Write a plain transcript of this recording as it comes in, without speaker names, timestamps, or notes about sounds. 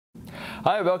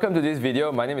Hi, welcome to this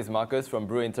video. My name is Marcus from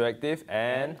Brew Interactive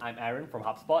And I'm Aaron from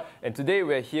HubSpot. And today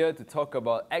we're here to talk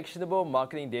about actionable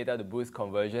marketing data to boost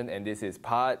conversion, and this is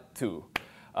part 2.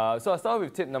 So I'll start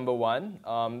with tip number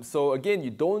 1. So again,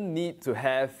 you don't need to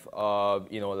have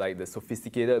like the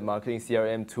sophisticated marketing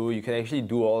CRM tool. You can actually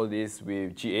do all this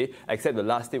with GA, except the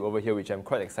last tip over here, which I'm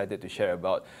quite excited to share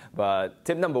about. But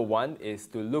tip number 1 is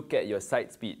to look at your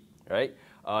site speed, right?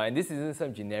 And this isn't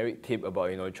some generic tip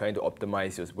about trying to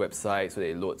optimize your website so that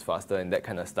it loads faster and that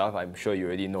kind of stuff. I'm sure you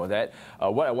already know that.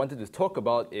 What I wanted to talk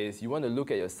about is you want to look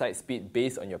at your site speed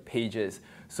based on your pages.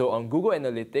 So on Google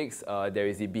Analytics, there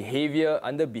is a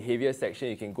under behavior section.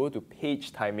 You can go to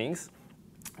page timings.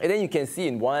 And then you can see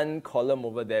in one column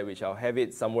over there, which I'll have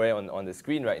it somewhere on the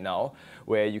screen right now,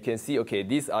 where you can see, okay,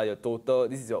 this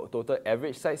is your total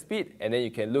average site speed, and then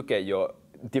you can look at your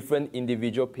different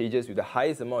individual pages with the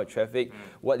highest amount of traffic.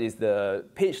 What is the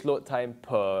page load time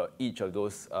per each of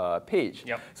those page?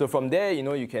 Yep. So from there,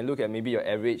 you can look at maybe your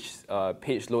average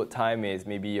page load time is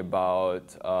maybe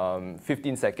about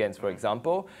 15 seconds, for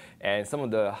example. And some of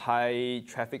the high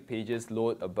traffic pages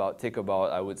take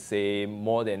about, I would say,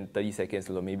 more than 30 seconds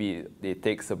to load. Maybe it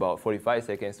takes about 45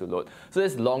 seconds to load. So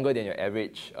that's longer than your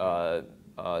average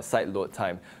site load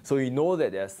time. So you know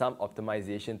that there are some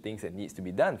optimization things that needs to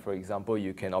be done. For example,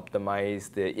 you can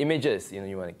optimize the images.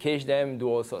 You want to cache them, do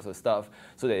all sorts of stuff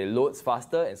so that it loads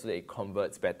faster and so that it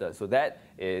converts better. So that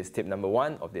is tip number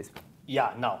 1 of this.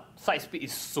 Yeah, now, site speed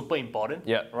is super important,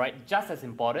 yeah, right? Just as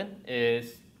important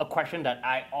is a question that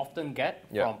I often get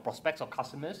from prospects or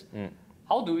customers.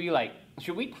 How do we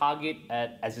should we target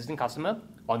at existing customer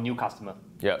or new customer?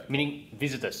 Yeah. Meaning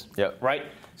visitors, yeah, right?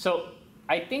 So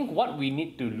I think what we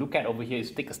need to look at over here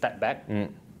is take a step back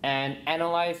and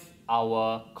analyze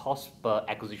our cost per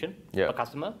acquisition per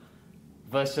customer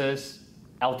versus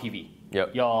LTV,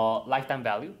 your lifetime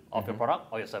value of your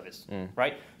product or your service,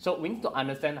 right? So we need to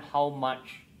understand how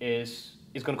much is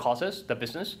going to cost us, the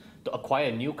business, to acquire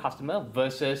a new customer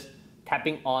versus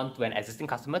tapping on to an existing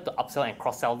customer to upsell and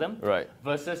cross-sell them, right,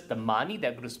 versus the money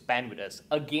they're going to spend with us.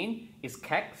 Again, is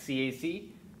CAC,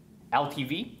 CAC,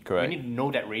 LTV. Correct. We need to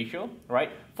know that ratio,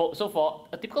 right? So for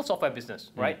a typical software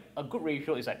business, right, a good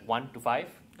ratio is like 1 to 5,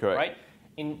 correct, right?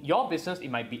 In your business, it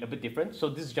might be a bit different. So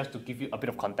this is just to give you a bit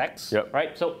of context,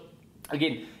 right? So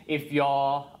again, if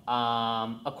you're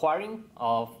acquiring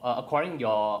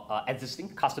your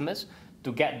existing customers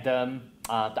to get them,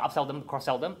 to upsell them,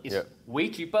 cross-sell them, is way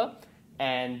cheaper,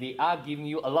 and they are giving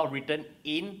you a lot of return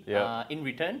in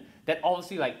return, then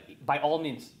obviously, by all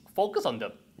means, focus on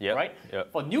them. Right?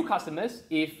 For new customers,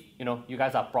 if you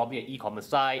guys are probably an e-commerce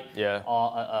site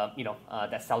or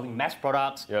that's selling mass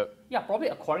products, probably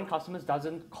acquiring customers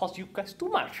doesn't cost you guys too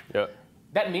much.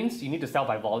 That means you need to sell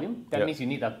by volume. That means you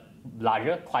need a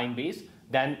larger client base.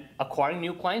 Then acquiring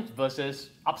new clients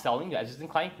versus upselling your existing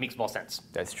client makes more sense.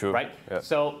 That's true. Right?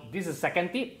 So this is the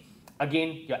second tip.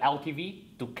 Again, your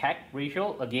LTV to CAC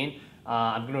ratio. Again,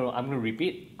 I'm gonna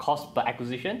repeat: cost per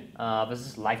acquisition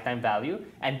versus lifetime value,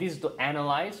 and this is to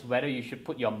analyze whether you should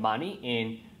put your money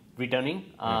in returning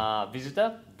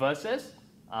visitor versus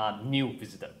new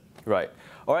visitor. Right.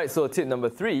 All right. So tip number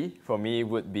 3 for me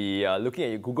would be looking at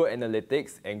your Google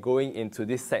Analytics and going into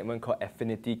this segment called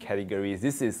Affinity categories.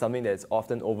 This is something that's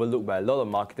often overlooked by a lot of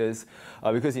marketers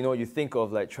because you think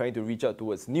of trying to reach out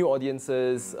towards new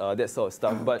audiences, that sort of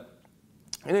stuff, but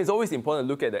it's always important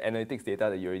to look at the analytics data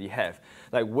that you already have.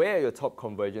 Like, where are your top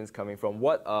conversions coming from?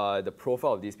 What are the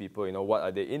profile of these people? What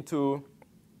are they into?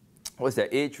 What's their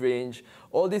age range?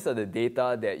 All these are the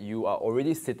data that you are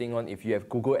already sitting on if you have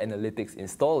Google Analytics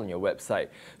installed on your website.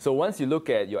 So once you look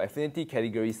at your Affinity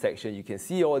category section, you can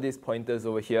see all these pointers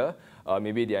over here.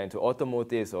 Maybe they are into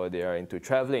automotives or they are into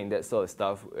traveling, that sort of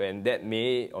stuff. And that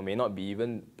may or may not be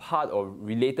even part or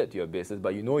related to your business,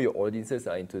 but your audiences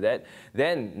are into that.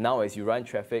 Then now as you run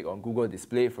traffic on Google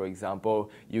Display, for example,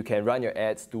 you can run your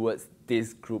ads towards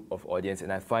this group of audience.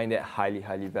 And I find that highly,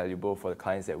 highly valuable for the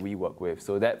clients that we work with.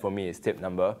 So that for me is tip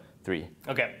number 3.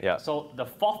 Okay. So the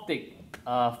fourth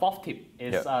tip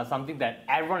is something that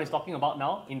everyone is talking about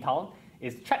now in town,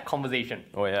 is chat conversation.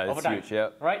 Oh yeah, that's huge.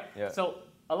 Right? So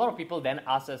a lot of people then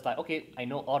ask us okay, I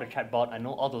know all the chatbot, I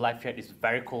know all the live chat is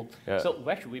very cool. So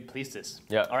where should we place this?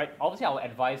 All right. Obviously, our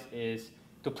advice is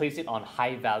to place it on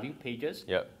high value pages.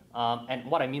 And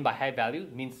what I mean by high value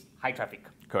means high traffic.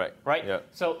 Correct. Right?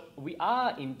 So we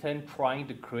are in turn trying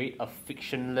to create a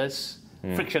frictionless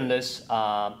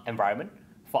environment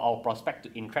for our prospect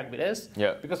to interact with us.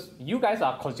 Because you guys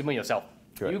are consumer yourself.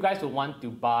 You guys will want to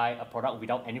buy a product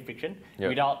without any friction,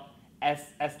 without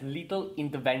as little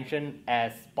intervention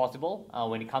as possible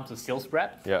when it comes to sales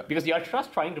rep, because you are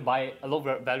just trying to buy a low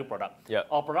value product,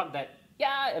 or a product that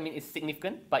yeah, I mean, it's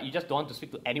significant, but you just don't want to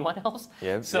speak to anyone else.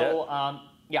 Yeah. So,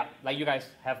 yeah, like you guys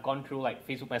have gone through like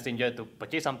Facebook Messenger to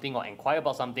purchase something or inquire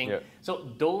about something. Yeah. So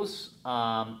those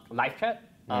live chat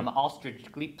are all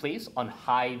strategically placed on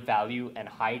high value and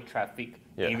high traffic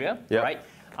area, right?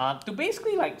 To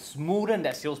basically like smoothen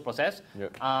that sales process,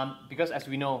 because as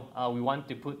we know, we want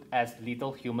to put as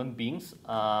little human beings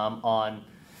on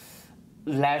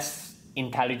less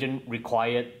intelligent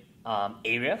required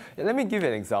area. Yeah, let me give you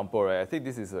an example, right? I think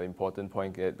this is an important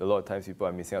point that a lot of times people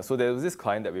are missing out. So there was this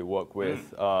client that we work with.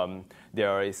 They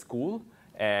are a school,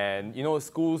 and you know,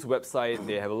 school's website,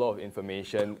 they have a lot of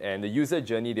information, and the user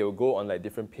journey, they will go on like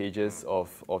different pages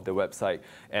of the website.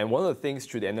 And one of the things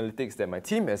through the analytics that my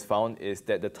team has found is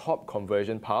that the top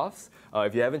conversion paths,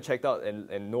 if you haven't checked out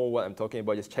and know what I'm talking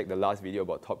about, just check the last video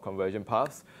about top conversion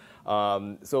paths.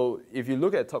 So if you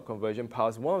look at top conversion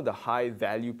paths, one of the high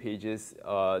value pages,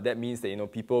 that means that, you know,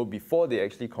 people before they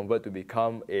actually convert to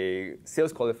become a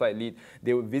sales qualified lead,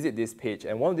 they will visit this page.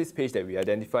 And one of these pages that we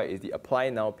identify is the Apply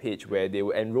Now page, where they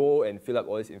will enroll and fill up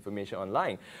all this information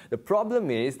online. The problem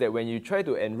is that when you try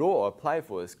to enroll or apply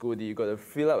for a school, you've got to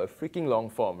fill out a freaking long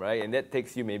form, right? And that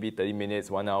takes you maybe 30 minutes,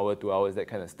 1 hour, 2 hours, that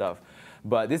kind of stuff.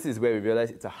 But this is where we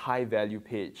realized it's a high value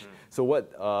page. So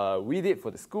what we did for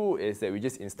the school is that we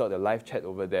just installed a live chat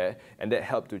over there, and that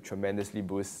helped to tremendously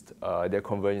boost their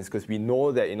conversions, because we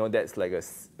know that, you know, that's like a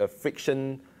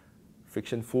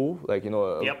friction-full, like, you know,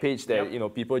 a page that, you know,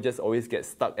 people just always get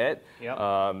stuck at.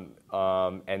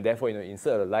 And therefore, you know,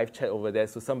 insert a live chat over there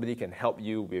so somebody can help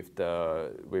you with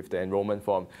the enrollment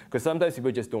form. Because sometimes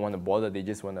people just don't want to bother, they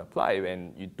just want to apply,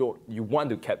 and you want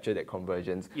to capture that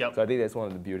conversions. So I think that's one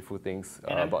of the beautiful things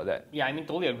about that. Yeah, I mean,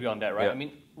 totally agree on that, right? I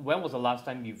mean, when was the last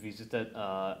time you visited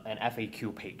an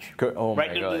FAQ page? Oh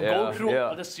right? My God, go through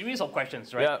the series of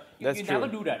questions, right? That's you true. never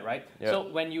do that, right?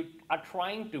 So when you are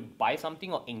trying to buy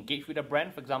something or engage with a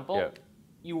brand, for example,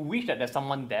 you wish that there's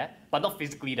someone there, but not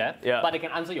physically there, but they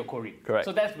can answer your query. Correct.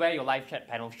 So that's where your live chat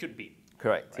panel should be.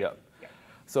 Correct, right?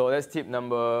 So that's tip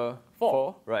number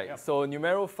 4, right? So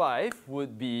numero 5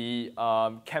 would be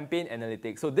campaign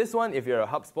analytics. So this one, if you're a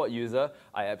HubSpot user,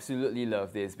 I absolutely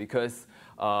love this, because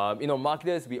you know,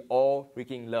 marketers, we all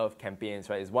freaking love campaigns,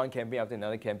 right? It's one campaign after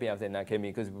another campaign after another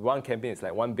campaign, because one campaign is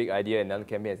like one big idea, another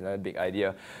campaign is another big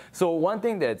idea. So one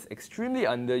thing that's extremely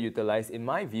underutilized, in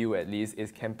my view at least, is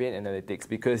campaign analytics,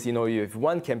 because, you know, you have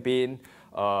one campaign.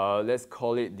 Let's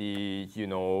call it the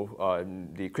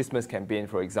Christmas campaign,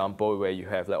 for example, where you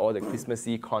have like all the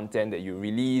Christmassy content that you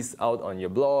release out on your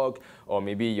blog or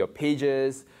maybe your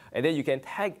pages, and then you can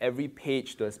tag every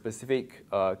page to a specific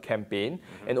campaign.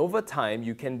 And over time,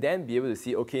 you can then be able to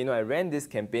see, okay, you know, I ran this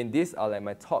campaign. These are like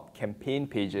my top campaign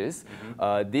pages.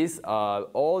 These are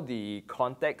all the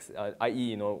contacts, i.e.,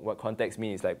 you know, what contacts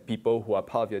mean is like people who are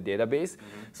part of your database.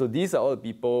 So these are all the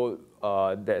people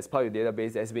that is part of your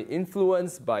database that has been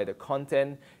influenced by the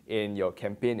content in your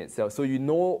campaign itself. So you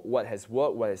know what has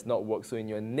worked, what has not worked. So in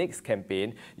your next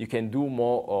campaign, you can do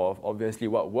more of obviously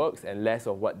what works and less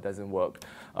of what doesn't work.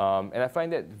 And I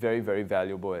find that very, very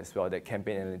valuable as well, that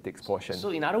campaign analytics portion.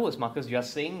 So in other words, Marcus, you are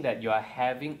saying that you are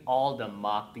having all the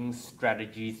marketing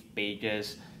strategies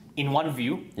pages in one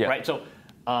view, right? So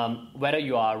whether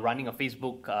you are running a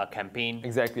Facebook campaign,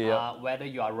 whether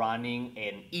you are running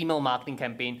an email marketing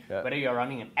campaign, whether you are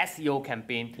running an SEO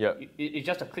campaign, it's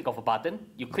just a click of a button,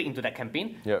 you click into that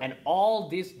campaign, and all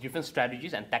these different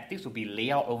strategies and tactics will be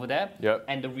laid out over there,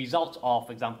 and the results of,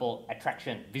 for example,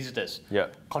 attraction, visitors,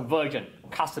 conversion,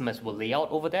 customers will lay out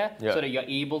over there, so that you're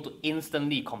able to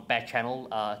instantly compare channel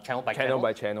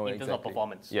by channel in terms of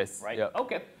performance. Right?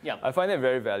 Okay. I find it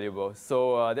very valuable.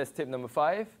 So that's tip number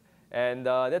 5. And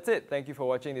that's it. Thank you for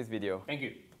watching this video. Thank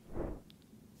you.